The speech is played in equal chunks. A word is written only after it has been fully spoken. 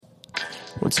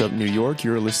What's up, New York?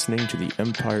 You're listening to the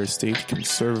Empire State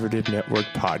Conservative Network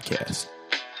podcast.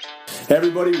 Hey,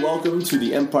 everybody. Welcome to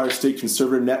the Empire State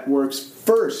Conservative Network's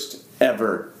first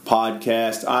ever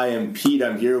podcast. I am Pete.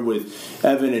 I'm here with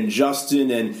Evan and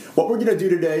Justin, and what we're going to do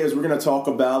today is we're going to talk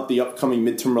about the upcoming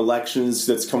midterm elections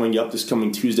that's coming up this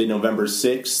coming Tuesday, November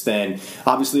 6th, and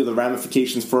obviously the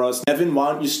ramifications for us. Evan,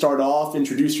 why don't you start off,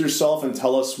 introduce yourself, and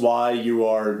tell us why you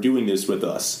are doing this with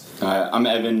us. I'm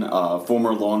Evan,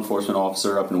 former law enforcement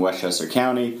officer up in Westchester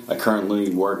County. I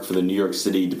currently work for the New York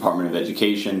City Department of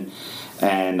Education,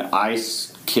 and I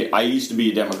used to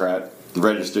be a Democrat,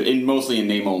 registered, mostly in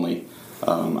name only.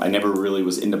 I never really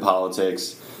was into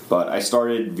politics, but I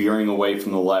started veering away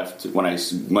from the left when I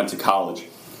went to college.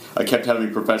 I kept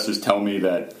having professors tell me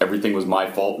that everything was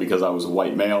my fault because I was a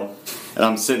white male, and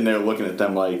I'm sitting there looking at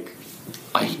them like,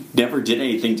 I never did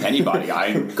anything to anybody.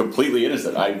 I'm completely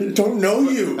innocent. I don't know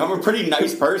you. I'm a pretty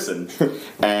nice person.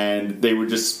 And they would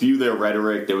just spew their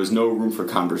rhetoric. There was no room for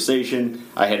conversation.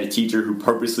 I had a teacher who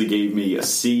purposely gave me a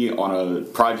C on a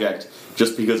project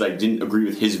just because I didn't agree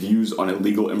with his views on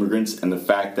illegal immigrants and the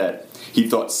fact that he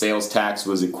thought sales tax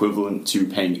was equivalent to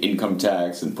paying income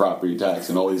tax and property tax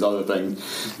and all these other things.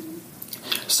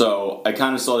 So I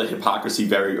kind of saw the hypocrisy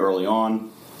very early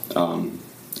on.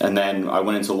 And then I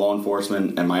went into law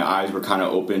enforcement, and my eyes were kind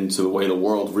of open to the way the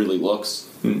world really looks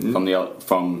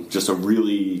from just a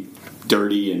really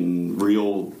dirty and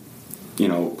real,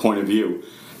 point of view.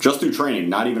 Just through training,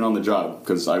 not even on the job,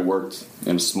 because I worked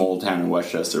in a small town in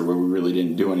Westchester where we really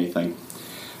didn't do anything.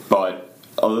 But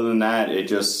other than that, it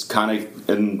just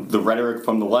and the rhetoric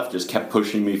from the left just kept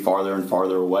pushing me farther and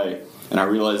farther away. And I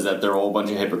realized that they're all a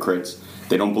bunch of hypocrites.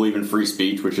 They don't believe in free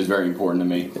speech, which is very important to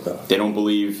me. They don't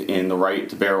believe in the right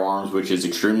to bear arms, which is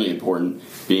extremely important,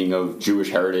 being of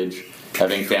Jewish heritage,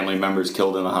 having family members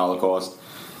killed in the Holocaust.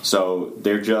 So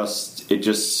it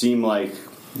just seemed like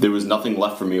there was nothing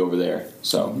left for me over there.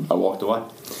 So I walked away.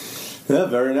 Yeah,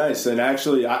 very nice. And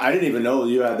actually, I didn't even know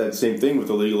you had that same thing with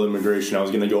illegal immigration. I was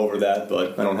going to go over that,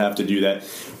 but I don't have to do that.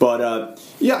 But, I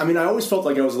always felt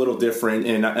like I was a little different,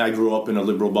 and I grew up in a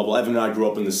liberal bubble. Evan and I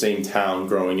grew up in the same town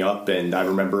growing up, and I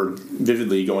remember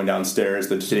vividly going downstairs,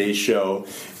 the Today Show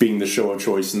being the show of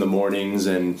choice in the mornings,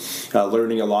 and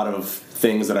learning a lot of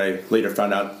things that I later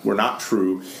found out were not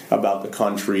true about the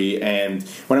country. And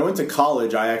when I went to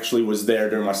college, I actually was there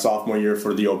during my sophomore year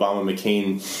for the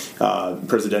Obama-McCain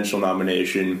presidential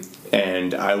nomination,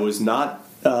 and I was not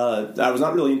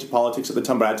really into politics at the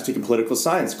time, but I had to take a political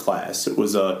science class. It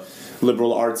was a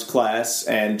liberal arts class,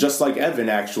 and just like Evan,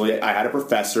 actually, I had a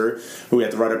professor who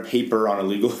had to write a paper on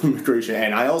illegal immigration,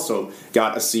 and I also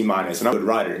got a C-, and I'm a good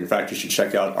writer. In fact, you should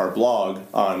check out our blog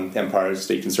on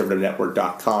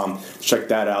EmpireStateConservativeNetwork.com. Check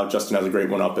that out. Justin has a great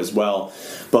one up as well.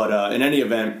 But in any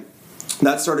event,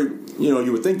 that started,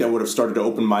 you would think that would have started to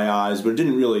open my eyes, but it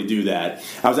didn't really do that.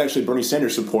 I was actually a Bernie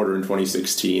Sanders supporter in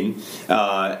 2016,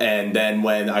 and then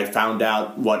when I found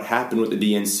out what happened with the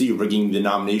DNC rigging the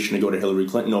nomination to go to Hillary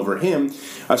Clinton over him,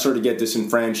 I started to get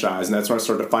disenfranchised, and that's when I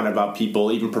started to find out about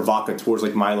people, even provocateurs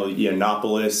like Milo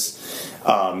Yiannopoulos,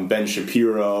 Ben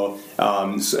Shapiro,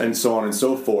 and so on and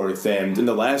so forth. And in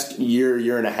the last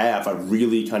year and a half, I've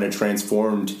really kind of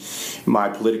transformed my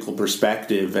political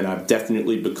perspective, and I've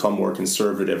definitely become more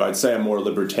conservative. I'd say I'm more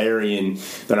libertarian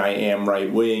than I am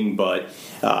right-wing, but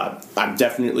I'm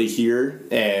definitely here,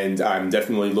 and I'm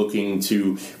definitely looking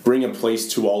to bring a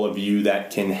place to all of you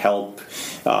that can help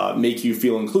make you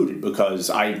feel included, because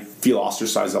I feel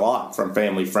ostracized a lot from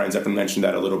family, friends. I've mentioned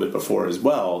that a little bit before as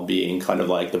well, being kind of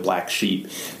like the black sheep.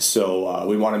 So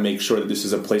we want to make sure that this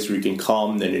is a place where you can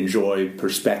come and enjoy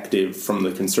perspective from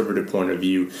the conservative point of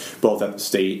view, both at the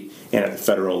state and at the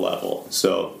federal level.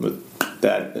 So with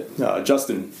that,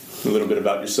 Justin, a little bit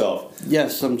about yourself.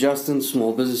 Yes, I'm Justin,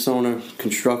 small business owner,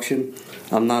 construction.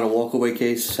 I'm not a walkaway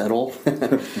case at all.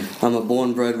 I'm a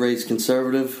born, bred, raised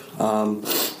conservative.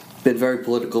 Been very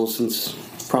political since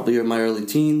probably in my early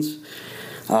teens.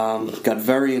 Got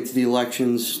very into the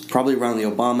elections, probably around the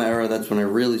Obama era. That's when I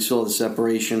really saw the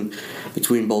separation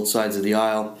between both sides of the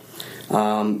aisle.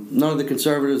 None of the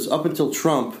conservatives, up until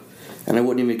Trump, and I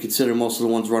wouldn't even consider most of the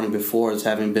ones running before as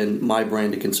having been my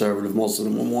brand of conservative. Most of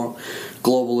them were more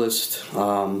globalist.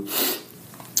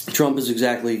 Trump is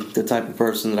exactly the type of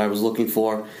person that I was looking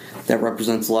for. That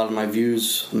represents a lot of my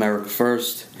views. America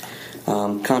first.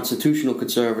 Constitutional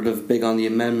conservative, big on the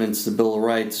amendments, the Bill of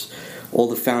Rights, all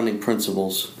the founding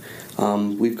principles.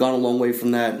 We've gone a long way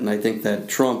from that, and I think that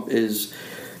Trump is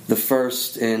the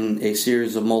first in a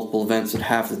series of multiple events that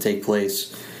have to take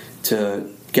place to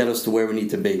get us to where we need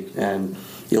to be. And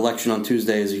The election on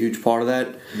Tuesday is a huge part of that.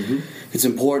 Mm-hmm. It's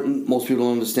important. Most people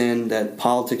don't understand that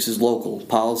politics is local.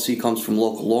 Policy comes from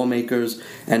local lawmakers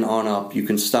and on up. You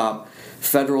can stop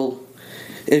federal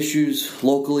issues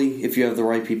locally if you have the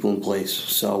right people in place.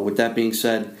 So with that being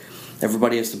said,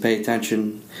 everybody has to pay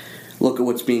attention. Look at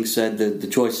what's being said. The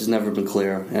choice has never been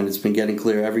clear, and it's been getting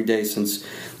clear every day since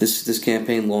this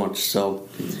campaign launched. So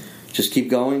just keep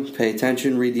going, pay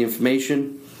attention, read the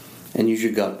information, and use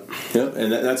your gut. Yeah,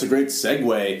 and that's a great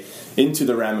segue into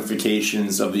the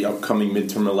ramifications of the upcoming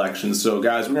midterm elections. So,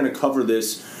 guys, we're going to cover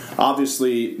this.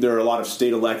 Obviously, there are a lot of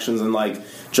state elections, and like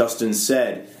Justin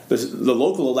said, the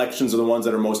local elections are the ones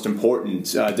that are most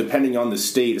important. Depending on the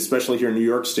state, especially here in New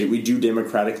York State, we do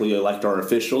democratically elect our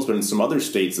officials, but in some other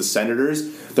states, the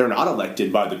senators, they're not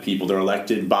elected by the people. They're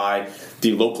elected by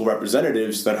the local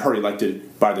representatives that are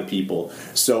elected by the people.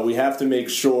 So we have to make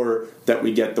sure that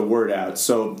we get the word out.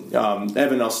 So,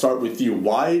 Evan, I'll start with you.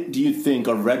 Why do you think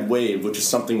a red wave, which is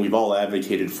something we've all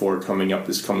advocated for coming up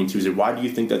this coming Tuesday, why do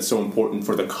you think that's so important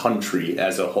for the country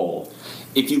as a whole?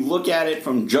 If you look at it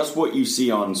from just what you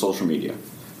see on social media,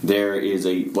 there is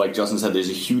like Justin said, there's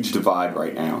a huge divide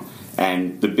right now.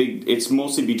 And it's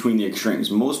mostly between the extremes.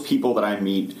 Most people that I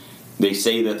meet, they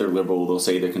say that they're liberal, they'll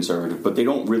say they're conservative, but they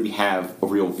don't really have a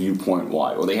real viewpoint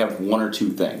why, or they have one or two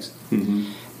things. Mm-hmm.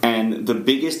 And the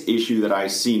biggest issue that I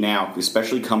see now,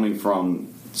 especially coming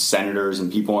from senators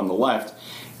and people on the left,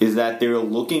 is that they're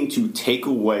looking to take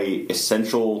away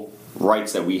essential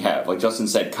rights that we have. Like Justin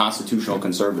said, constitutional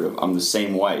conservative. I'm the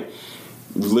same way.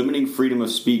 Limiting freedom of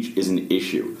speech is an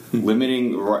issue.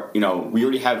 Limiting, we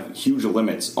already have huge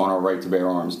limits on our right to bear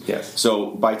arms. Yes.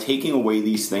 So by taking away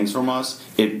these things from us,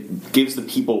 it gives the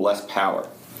people less power.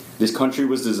 This country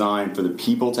was designed for the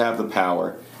people to have the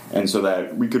power, and so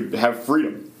that we could have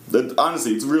freedom.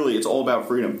 Honestly, it's all about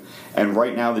freedom. And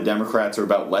right now, the Democrats are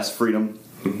about less freedom.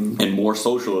 Mm-hmm. And more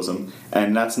socialism,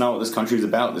 and that's not what this country is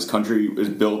about. This country is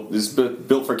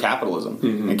built for capitalism,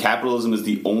 mm-hmm. and capitalism is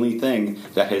the only thing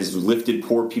that has lifted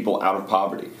poor people out of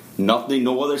poverty.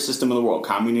 No other system in the world.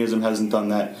 Communism hasn't done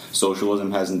that.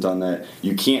 Socialism hasn't done that.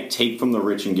 You can't take from the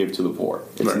rich and give to the poor.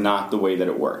 It's right. Not the way that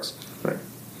it works. Right.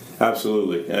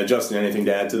 Absolutely. Justin, anything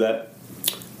to add to that?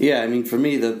 Yeah, I mean, for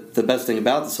me, the best thing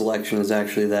about this election is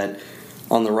actually that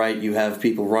on the right, you have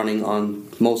people running on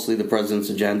mostly the president's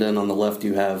agenda, and on the left,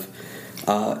 you have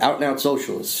out-and-out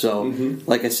socialists. So, mm-hmm.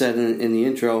 like I said in the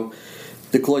intro,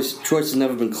 the choice has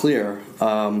never been clear.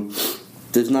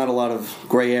 There's not a lot of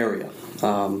gray area.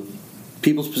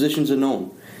 People's positions are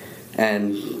known.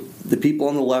 And the people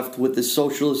on the left with the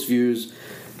socialist views,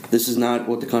 this is not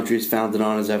what the country is founded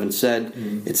on, as Evan said.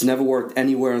 Mm-hmm. It's never worked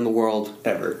anywhere in the world.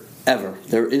 Ever.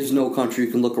 There is no country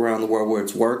you can look around the world where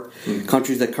it's worked. Mm-hmm.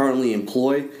 Countries that currently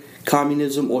employ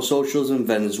communism or socialism,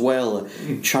 Venezuela,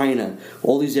 China,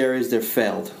 all these areas, they're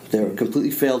failed. They're completely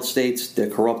failed states.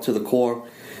 They're corrupt to the core.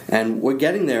 And we're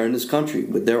getting there in this country.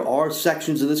 But there are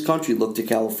sections of this country, look to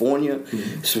California,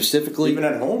 mm-hmm. specifically. Even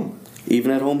at home.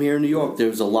 Even at home here in New York,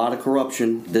 there's a lot of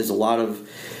corruption. There's a lot of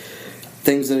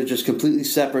things that are just completely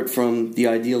separate from the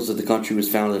ideals that the country was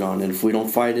founded on. And if we don't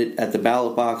fight it at the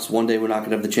ballot box, one day we're not going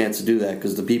to have the chance to do that,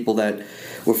 because the people that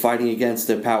we're fighting against,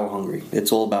 they're power hungry.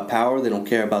 It's all about power. They don't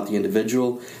care about the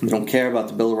individual. They don't care about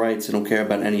the Bill of Rights. They don't care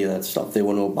about any of that stuff. They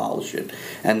want to abolish it.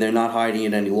 And they're not hiding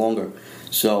it any longer.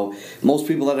 So most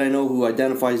people that I know who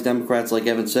identify as Democrats, like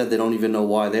Evan said, they don't even know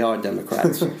why they are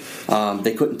Democrats.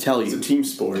 They couldn't tell you. It's a team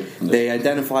sport. They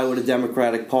identify with a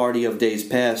Democratic Party of days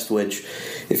past, which,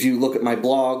 if you look at my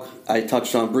blog, I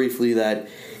touched on briefly that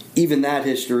even that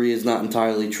history is not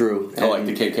entirely true. I like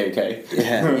the KKK.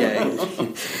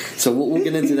 Yeah. So we'll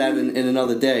get into that in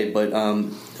another day. But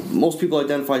most people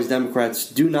identify as Democrats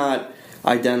do not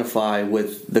identify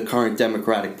with the current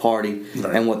Democratic Party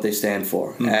right. and what they stand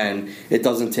for. Mm-hmm. And it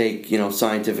doesn't take,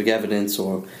 scientific evidence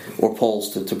or polls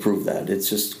to prove that. It's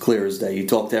just clear as day. You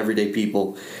talk to everyday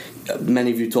people. Many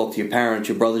of you talk to your parents,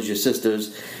 your brothers, your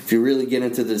sisters. If you really get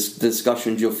into this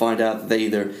discussions, you'll find out that they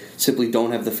either simply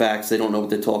don't have the facts, they don't know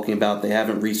what they're talking about, they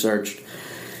haven't researched.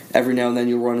 Every now and then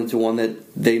you'll run into one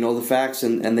that they know the facts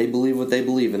and they believe what they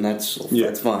believe, and that's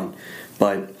fine.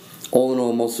 But all in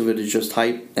all, most of it is just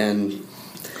hype. And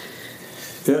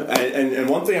and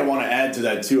one thing I want to add to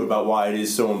that too about why it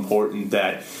is so important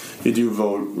that you do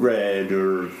vote red,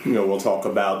 or we'll talk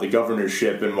about the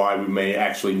governorship and why we may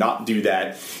actually not do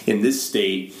that in this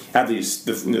state, at least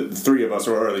the three of us,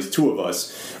 or at least two of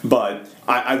us. But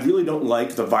I really don't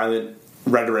like the violent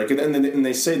rhetoric, and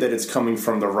they say that it's coming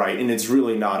from the right, and it's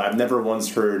really not. I've never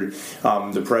once heard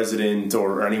the president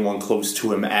or anyone close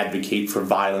to him advocate for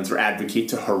violence or advocate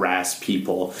to harass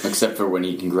people. Except for when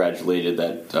he congratulated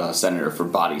that senator for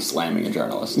body slamming a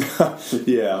journalist.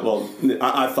 Yeah, well,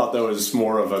 I thought that was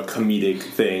more of a comedic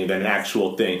thing than an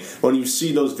actual thing. When you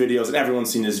see those videos, and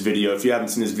everyone's seen this video, if you haven't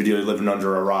seen this video, you're living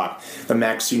under a rock. The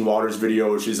Maxine Waters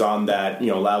video, which is on that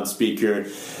loudspeaker.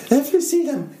 If you see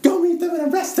them, go meet them in a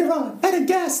restaurant, at a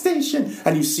gas station.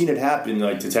 And you've seen it happen,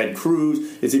 like, to Ted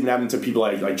Cruz. It's even happened to people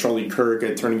like Charlie Kirk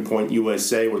at Turning Point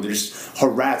USA, where they're just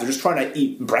harassed. They're just trying to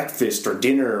eat breakfast or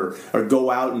dinner or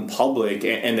go out in public,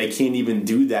 and they can't even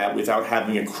do that without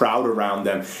having a crowd around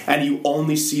them. And you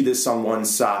only see this on one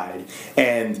side.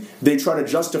 And they try to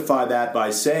justify that by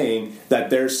saying that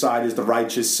their side is the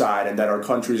righteous side and that our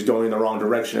country is going in the wrong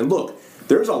direction. And look,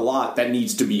 there's a lot that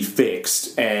needs to be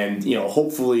fixed, and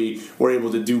hopefully we're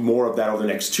able to do more of that over the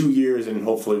next 2 years, and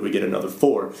hopefully we get another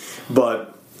 4.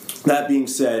 But that being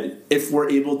said, if we're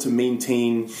able to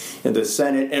maintain the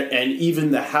Senate and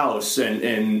even the House,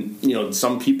 and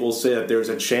some people say that there's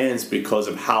a chance because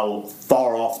of how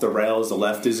far off the rails the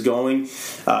left is going,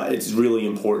 it's really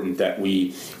important that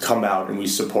we come out and we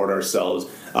support ourselves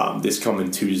this coming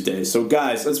Tuesday. So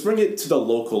guys, let's bring it to the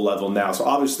local level now. So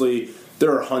obviously,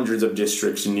 there are hundreds of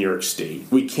districts in New York State.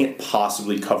 We can't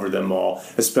possibly cover them all,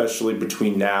 especially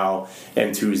between now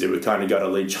and Tuesday. We kind of got a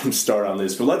late jump start on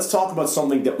this. But let's talk about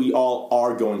something that we all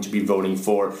are going to be voting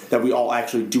for, that we all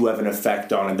actually do have an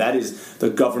effect on, and that is the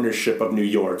governorship of New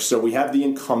York. So we have the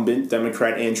incumbent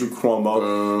Democrat Andrew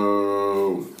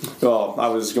Cuomo. Well, I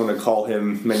was going to call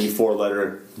him many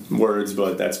 4-letter words,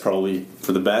 but that's probably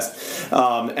for the best.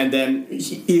 And then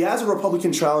he has a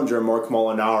Republican challenger, Mark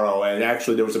Molinaro, and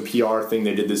actually there was a PR thing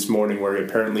they did this morning where he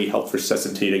apparently helped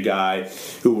resuscitate a guy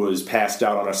who was passed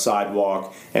out on a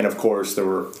sidewalk, and of course there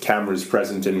were cameras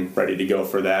present and ready to go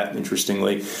for that,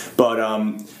 interestingly. But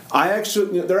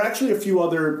there are actually a few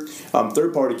other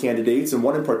third-party candidates, and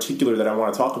one in particular that I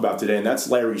want to talk about today, and that's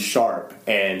Larry Sharpe.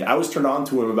 And I was turned on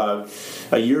to him about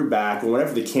a year back,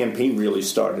 whenever the campaign really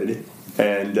started.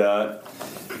 And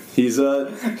he's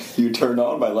You turned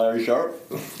on by Larry Sharpe?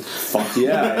 Fuck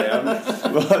yeah, I am.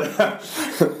 But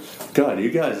God, you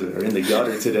guys are in the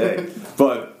gutter today.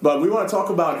 But we want to talk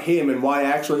about him and why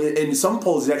actually, in some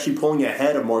polls, he's actually pulling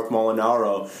ahead of Mark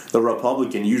Molinaro, the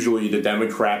Republican. Usually the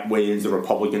Democrat wins, the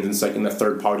Republicans and second, the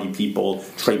third-party people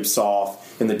traipse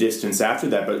off in the distance after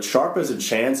that. But Sharpe has a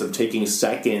chance of taking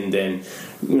second, and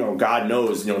God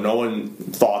knows, no one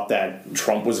thought that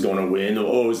Trump was going to win.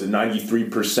 Oh, it was 93%.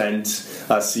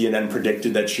 CNN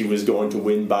predicted that she was going to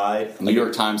win by. New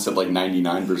York Times said like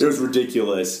 99%. It was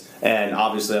ridiculous, and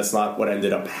obviously that's not what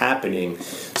ended up happening.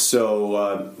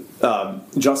 So,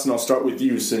 Justin, I'll start with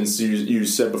you, since you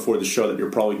said before the show that you're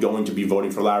probably going to be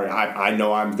voting for Larry. I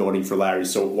know I'm voting for Larry.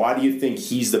 So why do you think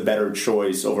he's the better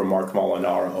choice over Mark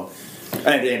Molinaro?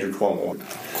 And Andrew Cuomo.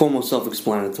 Cuomo's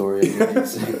self-explanatory.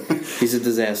 He's a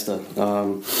disaster.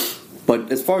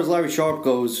 But as far as Larry Sharpe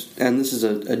goes, and this is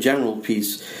a general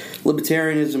piece,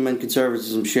 libertarianism and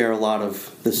conservatism share a lot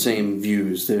of the same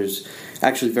views. There's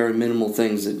actually very minimal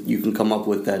things that you can come up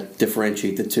with that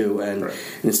differentiate the two. And right.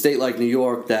 In a state like New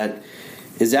York, that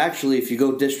is actually, if you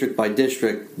go district by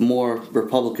district, more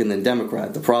Republican than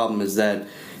Democrat. The problem is that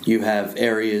you have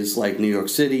areas like New York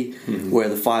City, where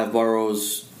the 5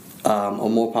 boroughs are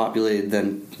more populated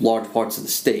than large parts of the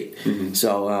state.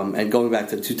 So, and going back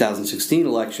to the 2016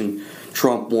 election,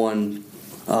 Trump won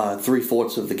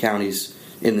 3/4 of the counties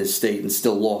in this state and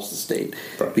still lost the state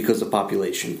because of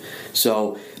population.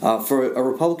 So, for a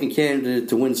Republican candidate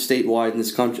to win statewide in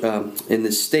this country, in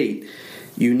this state,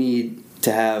 you need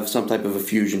to have some type of a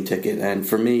fusion ticket. And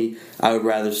for me, I would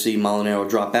rather see Molinaro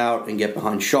drop out and get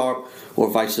behind Sharpe, or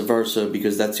vice versa,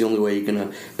 because that's the only way you're going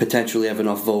to potentially have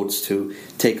enough votes to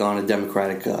take on a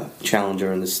Democratic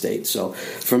challenger in the state. So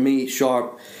for me,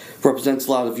 Sharpe represents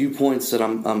a lot of viewpoints that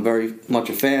I'm very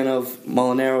much a fan of.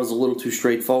 Molinaro is a little too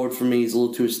straightforward for me. He's a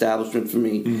little too establishment for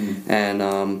me. And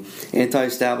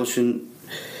anti-establishment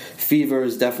fever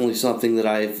is definitely something that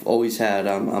I've always had.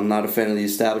 I'm not a fan of the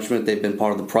establishment. They've been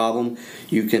part of the problem.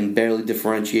 You can barely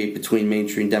differentiate between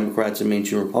mainstream Democrats and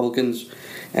mainstream Republicans,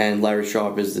 and Larry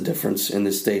Sharpe is the difference in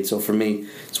this state. So for me,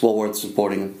 it's well worth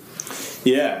supporting him.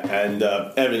 Yeah, and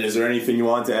Evan, is there anything you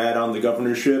want to add on the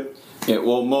governorship? Yeah,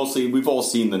 well, mostly we've all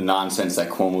seen the nonsense that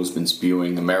Cuomo's been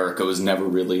spewing. America was never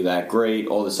really that great,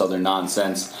 all this other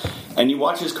nonsense. And you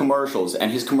watch his commercials,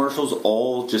 and his commercials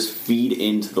all just feed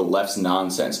into the left's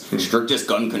nonsense. Strictest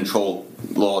gun control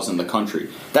laws in the country.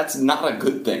 That's not a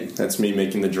good thing. That's me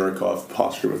making the jerk-off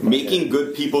posture with my Making hand.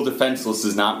 good people defenseless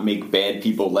does not make bad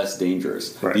people less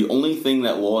dangerous. Right. The only thing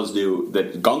that laws do,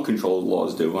 that gun control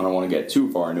laws do, and I don't want to get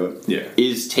too far into it,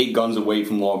 is take guns away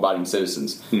from law-abiding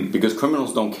citizens. Because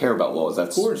criminals don't care about laws.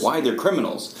 That's why they're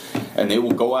criminals. And they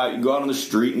will go out on the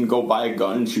street and go buy a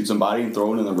gun and shoot somebody and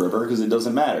throw it in the river because it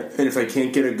doesn't matter. And if they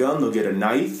can't get a gun, they'll get a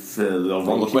knife.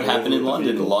 Look what happened in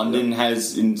London. London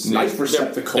has knife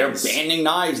receptacles. They're banning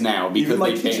knives now because even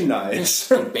like kitchen knives.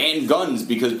 They banned guns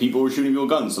because people were shooting people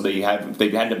with guns. So they've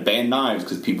had to ban knives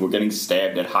because people were getting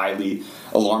stabbed at highly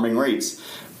alarming rates.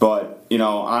 But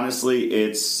honestly,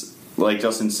 it's like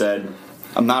Justin said.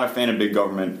 I'm not a fan of big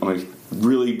government. I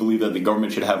really believe that the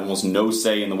government should have almost no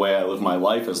say in the way I live my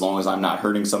life as long as I'm not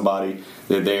hurting somebody.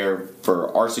 They're there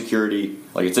for our security.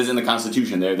 Like it says in the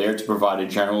Constitution, they're there to provide a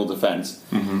general defense.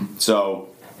 So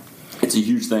it's a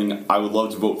huge thing. I would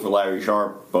love to vote for Larry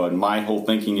Sharpe, but my whole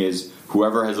thinking is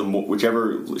whichever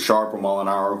Sharpe or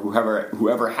Molinaro,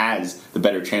 whoever has the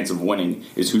better chance of winning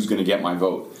is who's going to get my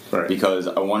vote. Right. Because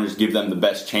I want to give them the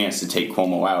best chance to take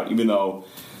Cuomo out, even though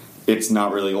it's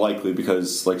not really likely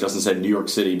because, like Justin said, New York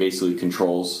City basically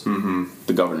controls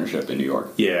the governorship in New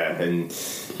York. Yeah, and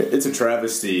it's a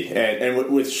travesty. And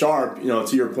with Sharpe,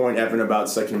 to your point, Evan, about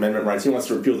Second Amendment rights, he wants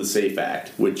to repeal the SAFE Act,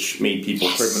 which made people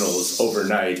criminals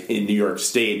overnight in New York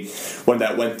State when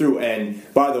that went through. And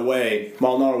by the way,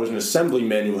 Molinaro was an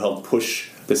assemblyman who helped push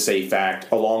the SAFE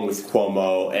Act, along with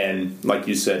Cuomo and, like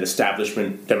you said,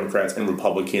 establishment Democrats and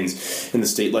Republicans in the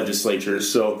state legislature.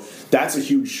 So that's a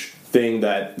huge thing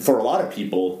that for a lot of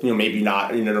people, maybe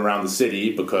not in and around the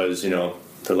city because, they're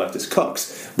leftist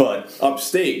cucks, but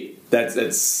upstate,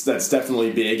 that's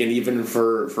definitely big, and even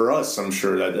for us, I'm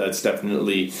sure that's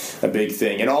definitely a big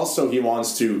thing. And also, he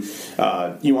wants to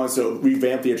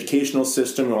revamp the educational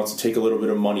system. He wants to take a little bit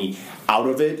of money out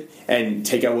of it and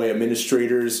take away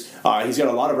administrators. He's got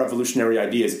a lot of revolutionary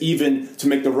ideas, even to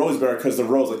make the roads better, because the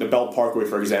roads, like the Belt Parkway,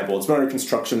 for example, it's been under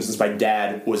construction since my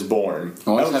dad was born.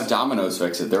 Why don't have Domino's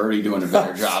fix it? They're already doing a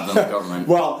better job than the government.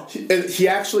 Well, he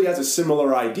actually has a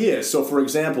similar idea. So, for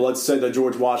example, let's say the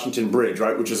George Washington Bridge,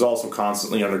 right, which is also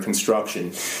constantly under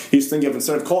construction. He's thinking of,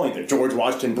 instead of calling it the George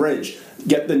Washington Bridge,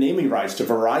 get the naming rights to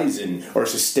Verizon or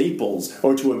to Staples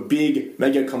or to a big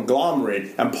mega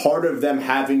conglomerate, and part of them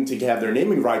having to have their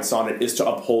naming rights on it is to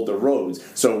uphold the roads.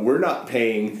 So we're not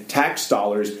paying tax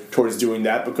dollars towards doing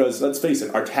that because, let's face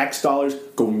it, our tax dollars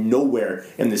go nowhere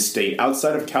in this state.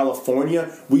 Outside of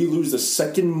California, we lose the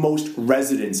second most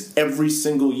residents every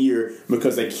single year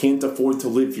because they can't afford to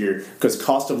live here because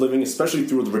cost of living, especially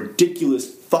through the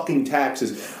ridiculous fucking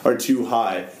taxes, are too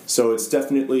high. So it's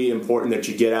definitely important that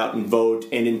you get out and vote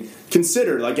and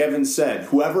consider, like Evan said,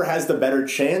 whoever has the better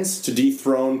chance to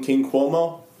dethrone King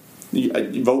Cuomo,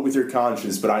 you vote with your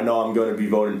conscience. But I know I'm going to be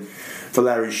voting for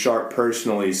Larry Sharpe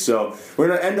personally. So we're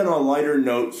going to end on a lighter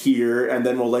note here, and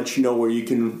then we'll let you know where you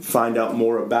can find out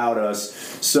more about us.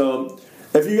 So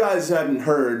if you guys hadn't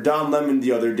heard, Don Lemon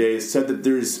the other day said that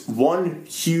there's one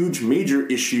huge major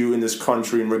issue in this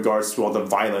country in regards to all the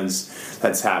violence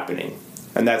that's happening,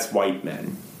 and that's white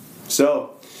men.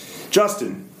 So,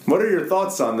 Justin, what are your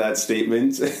thoughts on that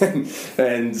statement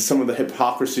and some of the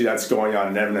hypocrisy that's going on?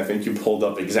 And Evan, I think you pulled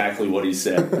up exactly what he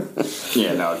said.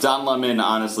 Yeah, no, Don Lemon,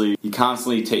 honestly, he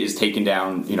constantly is taking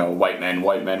down, white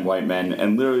men,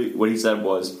 and literally what he said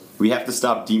was, we have to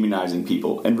stop demonizing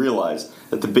people and realize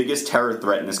that the biggest terror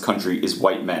threat in this country is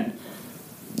white men.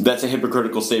 That's a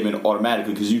hypocritical statement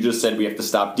automatically because you just said we have to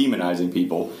stop demonizing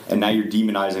people, and now you're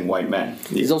demonizing white men.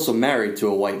 He's also married to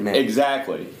a white man.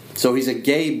 Exactly. So he's a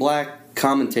gay black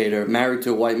commentator married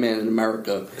to a white man in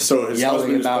America. So his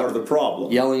husband is part of the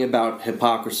problem. Yelling about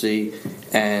hypocrisy,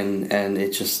 and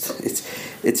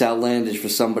it's outlandish for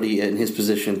somebody in his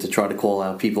position to try to call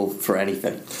out people for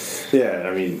anything. Yeah,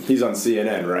 I mean, he's on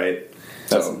CNN, right?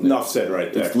 That's enough said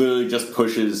right there. It literally just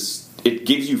pushes... It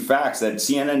gives you facts that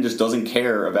CNN just doesn't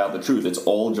care about the truth. It's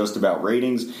all just about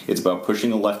ratings. It's about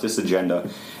pushing a leftist agenda.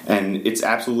 And it's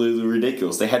absolutely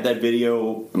ridiculous. They had that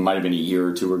video, it might have been a year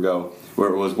or two ago, where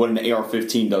it was what an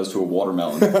AR-15 does to a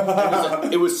watermelon.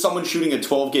 It was someone shooting a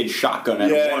 12-gauge shotgun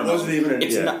at a watermelon. It wasn't even...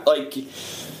 It's not like...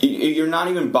 You're not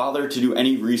even bothered to do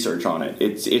any research on it.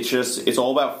 It's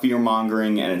all about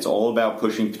fear-mongering, and it's all about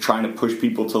trying to push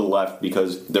people to the left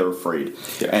because they're afraid.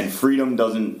 Yeah. And freedom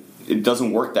doesn't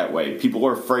work that way. People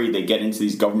are afraid. They get into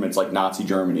these governments like Nazi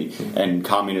Germany and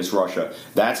communist Russia.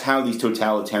 That's how these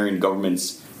totalitarian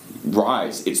governments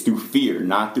rise. It's through fear,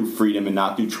 not through freedom and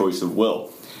not through choice of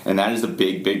will. And that is the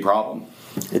big, big problem.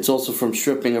 it's also from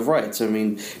stripping of rights. I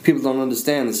mean, people don't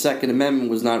understand the Second Amendment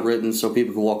was not written so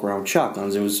people could walk around with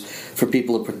shotguns. It was for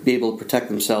people to be able to protect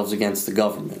themselves against the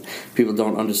government. People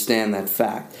don't understand that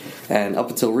fact. And up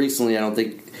until recently, I don't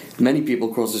think many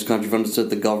people across this country have understood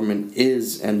the government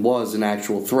is and was an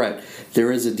actual threat.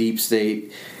 There is a deep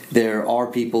state. There are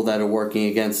people that are working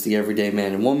against the everyday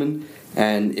man and woman.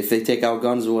 And if they take our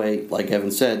guns away, like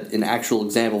Evan said, an actual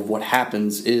example of what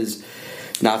happens is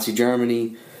Nazi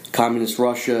Germany, Communist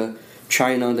Russia,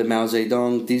 China under Mao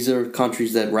Zedong. These are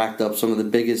countries that racked up some of the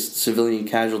biggest civilian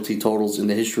casualty totals in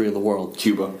the history of the world.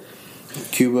 Cuba.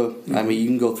 I mean, you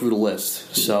can go through the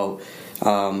list. So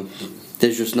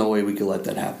there's just no way we could let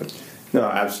that happen. No,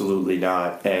 absolutely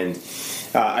not. And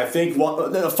I think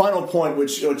the final point,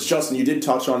 which Justin, you did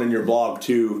touch on in your blog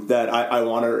too, that I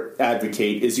want to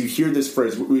advocate is you hear this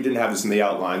phrase. We didn't have this in the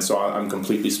outline, so I'm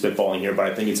completely spitballing here, but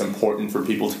I think it's important for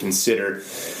people to consider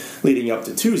leading up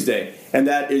to Tuesday. And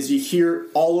that is, you hear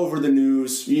all over the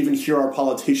news, you even hear our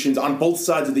politicians on both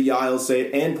sides of the aisle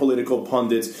say, and political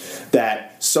pundits,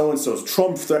 that so-and-so,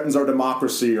 Trump threatens our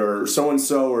democracy, or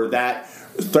so-and-so or that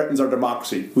threatens our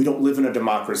democracy. We don't live in a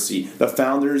democracy. The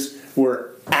founders were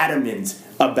adamant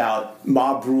about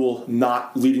mob rule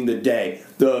not leading the day.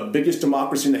 The biggest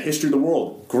democracy in the history of the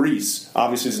world, Greece,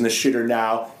 obviously is in the shitter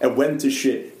now, and went to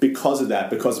shit because of that,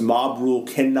 because mob rule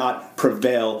cannot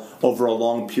prevail over a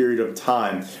long period of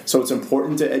time. So it's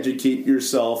important to educate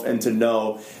yourself and to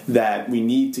know that we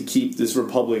need to keep this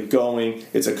republic going.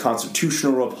 It's a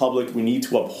constitutional republic. We need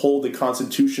to uphold the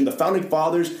Constitution. The Founding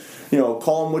Fathers,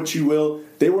 call them what you will,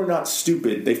 they were not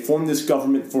stupid. They formed this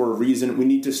government for a reason. We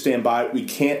need to stand by it. We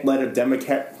can't let a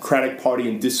Democratic Party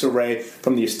in disarray,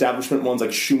 from the establishment ones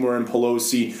like Schumer and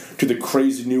Pelosi to the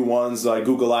crazy new ones like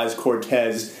Google Eyes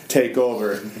Cortez, take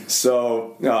over.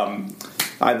 So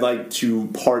I'd like to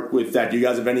part with that. Do you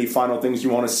guys have any final things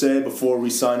you want to say before we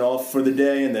sign off for the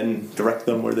day, and then direct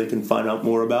them where they can find out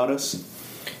more about us?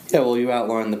 Yeah, well, you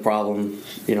outlined the problem,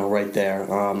 right there.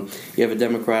 You have a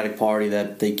Democratic Party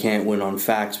that they can't win on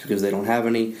facts because they don't have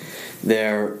any.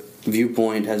 Their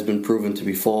viewpoint has been proven to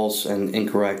be false and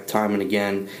incorrect time and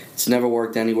again. It's never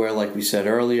worked anywhere, like we said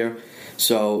earlier.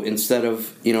 So instead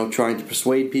of, trying to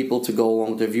persuade people to go along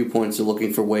with their viewpoints, they're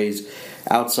looking for ways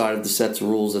outside of the sets of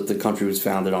rules that the country was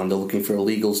founded on. They're looking for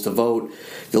illegals to vote.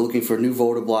 They're looking for new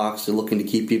voter blocks. They're looking to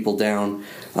keep people down.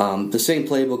 The same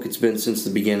playbook it's been since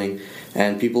the beginning.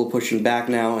 And people are pushing back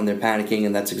now, and they're panicking,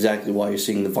 and that's exactly why you're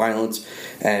seeing the violence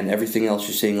and everything else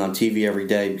you're seeing on TV every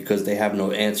day, because they have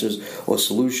no answers or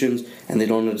solutions, and they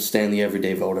don't understand the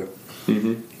everyday voter.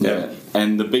 Mm-hmm. Yeah.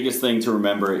 And the biggest thing to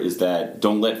remember is that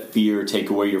don't let fear take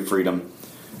away your freedom.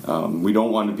 We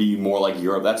don't want to be more like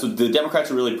Europe. That's what the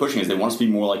Democrats are really pushing, is they want us to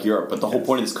be more like Europe. But the whole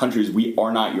point of this country is we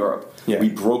are not Europe. Yeah. We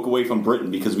broke away from Britain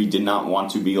because we did not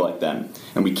want to be like them.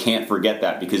 And we can't forget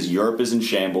that, because Europe is in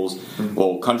shambles. Mm-hmm.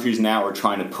 Well, countries now are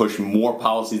trying to push more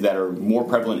policies that are more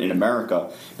prevalent in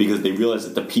America because they realize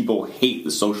that the people hate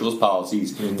the socialist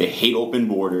policies. Mm-hmm. They hate open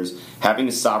borders. Having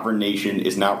a sovereign nation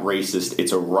is not racist.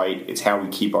 It's a right. It's how we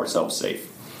keep ourselves safe.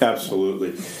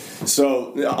 Absolutely.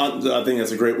 So I think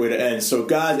that's a great way to end. So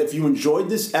guys, if you enjoyed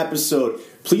this episode,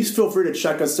 please feel free to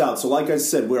check us out. So like I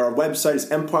said, our website is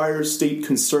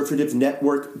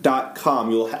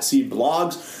EmpireStateConservativeNetwork.com. You'll see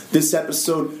blogs. This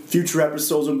episode, future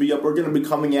episodes will be up. We're going to be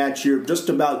coming at you just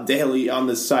about daily on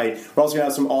the site. We're also going to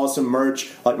have some awesome merch,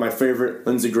 like my favorite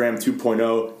Lindsey Graham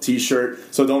 2.0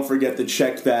 t-shirt. So don't forget to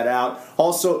check that out.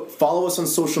 Also, follow us on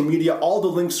social media. All the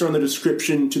links are in the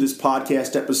description to this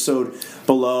podcast episode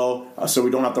below, so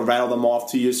we don't have to rattle them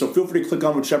off to you. So feel free to click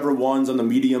on whichever ones on the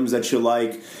mediums that you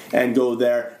like and go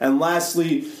there. And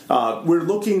lastly, we're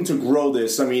looking to grow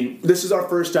this. I mean, this is our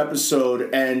first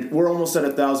episode, and we're almost at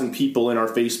 1,000 people in our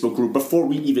Facebook group before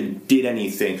we even did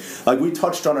anything. Like we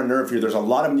touched on a nerve here. There's a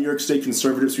lot of New York State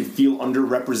conservatives who feel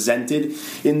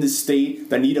underrepresented in the state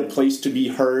that need a place to be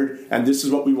heard, and this is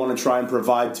what we want to try and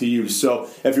provide to you. So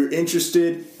if you're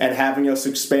interested in having us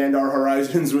expand our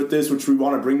horizons with this, which we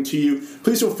want to bring to you,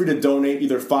 please feel free to donate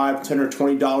either $5, $10, or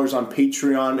 $20 on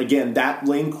Patreon. Again, that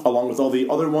link, along with all the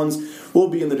other ones, will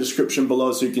be in the description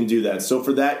below, so you can do that. So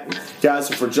for that, guys,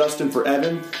 so for Justin, for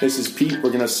Evan, this is Pete. We're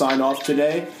going to sign off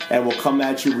today, and we'll come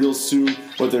at you real soon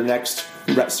with their next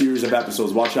series of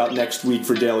episodes. Watch out next week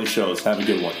for daily shows. Have a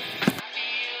good one.